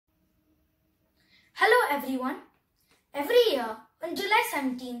Hello everyone. Every year on July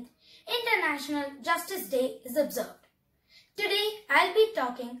 17th, International Justice Day is observed. Today I'll be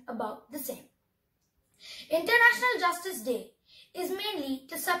talking about the same. International Justice Day is mainly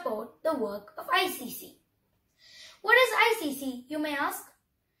to support the work of ICC. What is ICC, you may ask?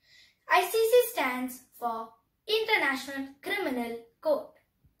 ICC stands for International Criminal Court.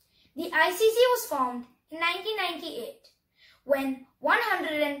 The ICC was formed in 1998 when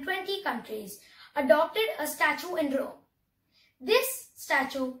 120 countries adopted a statute in Rome. This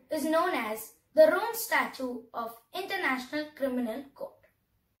statute is known as the Rome Statute of International Criminal Court.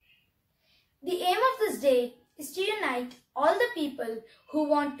 The aim of this day is to unite all the people who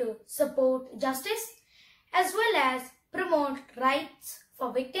want to support justice as well as promote rights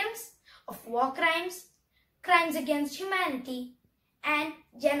for victims of war crimes, crimes against humanity, and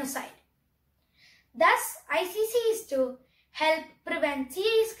genocide. Thus, ICC is to help prevent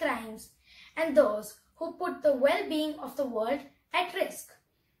serious crimes and those who put the well-being of the world at risk.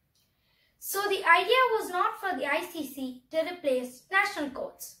 So the idea was not for the ICC to replace national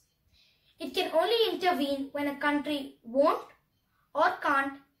courts. It can only intervene when a country won't or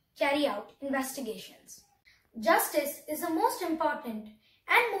can't carry out investigations. Justice is the most important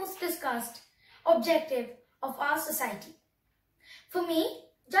and most discussed objective of our society. For me,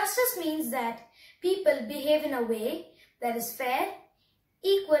 justice means that people behave in a way that is fair,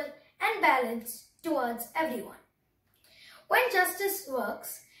 equal, and balanced towards everyone. When justice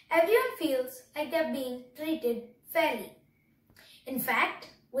works, everyone feels like they are being treated fairly. In fact,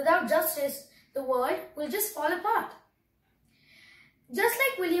 without justice, the world will just fall apart. Just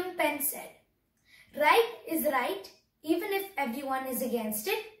like William Penn said, right is right even if everyone is against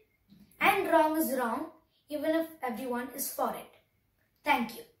it, and wrong is wrong even if everyone is for it.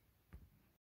 Thank you.